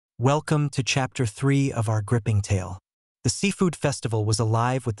Welcome to Chapter 3 of our gripping tale. The seafood festival was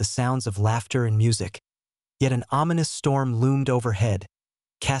alive with the sounds of laughter and music, yet an ominous storm loomed overhead,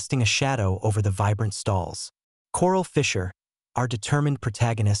 casting a shadow over the vibrant stalls. Coral Fisher, our determined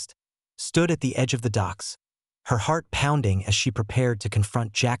protagonist, stood at the edge of the docks, her heart pounding as she prepared to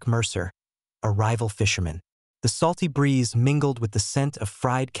confront Jack Mercer, a rival fisherman. The salty breeze mingled with the scent of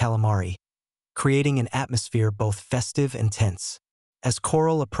fried calamari, creating an atmosphere both festive and tense. As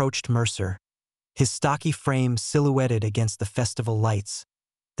Coral approached Mercer, his stocky frame silhouetted against the festival lights,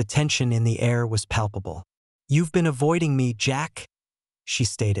 the tension in the air was palpable. "You've been avoiding me, Jack," she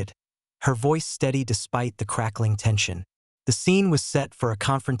stated, her voice steady despite the crackling tension. The scene was set for a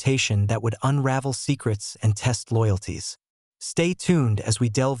confrontation that would unravel secrets and test loyalties. Stay tuned as we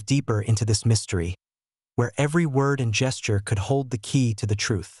delve deeper into this mystery, where every word and gesture could hold the key to the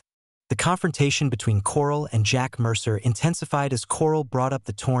truth. The confrontation between Coral and Jack Mercer intensified as Coral brought up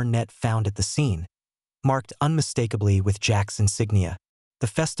the torn net found at the scene, marked unmistakably with Jack's insignia. The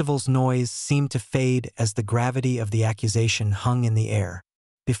festival's noise seemed to fade as the gravity of the accusation hung in the air.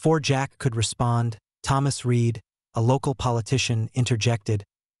 Before Jack could respond, Thomas Reed, a local politician, interjected,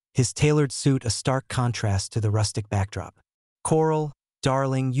 his tailored suit a stark contrast to the rustic backdrop. "Coral,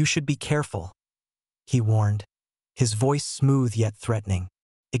 darling, you should be careful," he warned, his voice smooth yet threatening.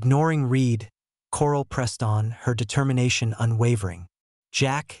 Ignoring Reed, Coral pressed on, her determination unwavering.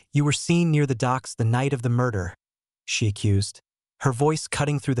 "Jack, you were seen near the docks the night of the murder," she accused, her voice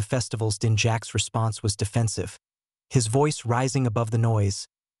cutting through the festival's din. Jack's response was defensive, his voice rising above the noise,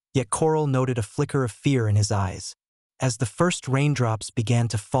 yet Coral noted a flicker of fear in his eyes. As the first raindrops began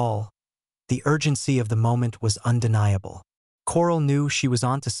to fall, the urgency of the moment was undeniable. Coral knew she was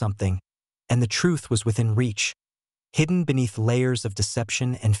onto something, and the truth was within reach, hidden beneath layers of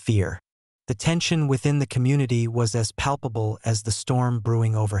deception and fear. The tension within the community was as palpable as the storm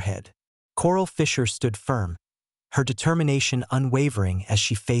brewing overhead. Coral Fisher stood firm, her determination unwavering as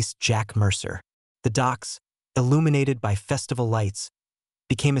she faced Jack Mercer. The docks, illuminated by festival lights,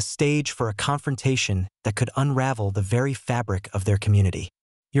 became a stage for a confrontation that could unravel the very fabric of their community.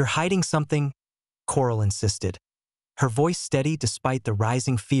 "You're hiding something," Coral insisted, her voice steady despite the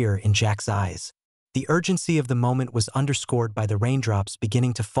rising fear in Jack's eyes. The urgency of the moment was underscored by the raindrops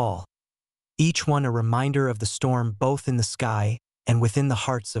beginning to fall, each one a reminder of the storm both in the sky and within the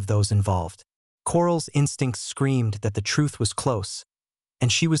hearts of those involved. Coral's instincts screamed that the truth was close,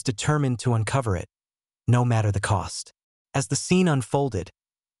 and she was determined to uncover it, no matter the cost. As the scene unfolded,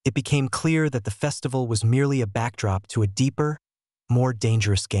 it became clear that the festival was merely a backdrop to a deeper, more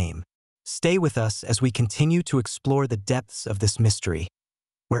dangerous game. Stay with us as we continue to explore the depths of this mystery,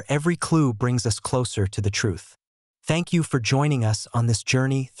 where every clue brings us closer to the truth. Thank you for joining us on this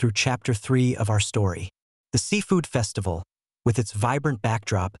journey through Chapter 3 of our story. The Seafood Festival, with its vibrant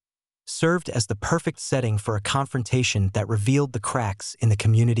backdrop, served as the perfect setting for a confrontation that revealed the cracks in the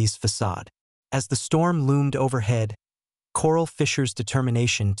community's facade. As the storm loomed overhead, Coral Fisher's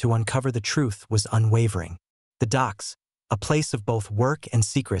determination to uncover the truth was unwavering. The docks, a place of both work and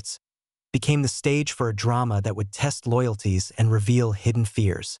secrets, became the stage for a drama that would test loyalties and reveal hidden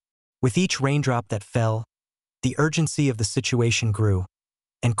fears. With each raindrop that fell, the urgency of the situation grew,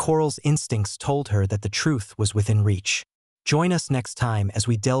 and Coral's instincts told her that the truth was within reach. Join us next time as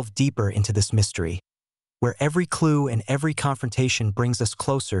we delve deeper into this mystery, where every clue and every confrontation brings us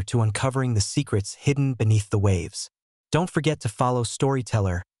closer to uncovering the secrets hidden beneath the waves. Don't forget to follow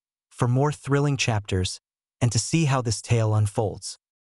Storyteller for more thrilling chapters and to see how this tale unfolds.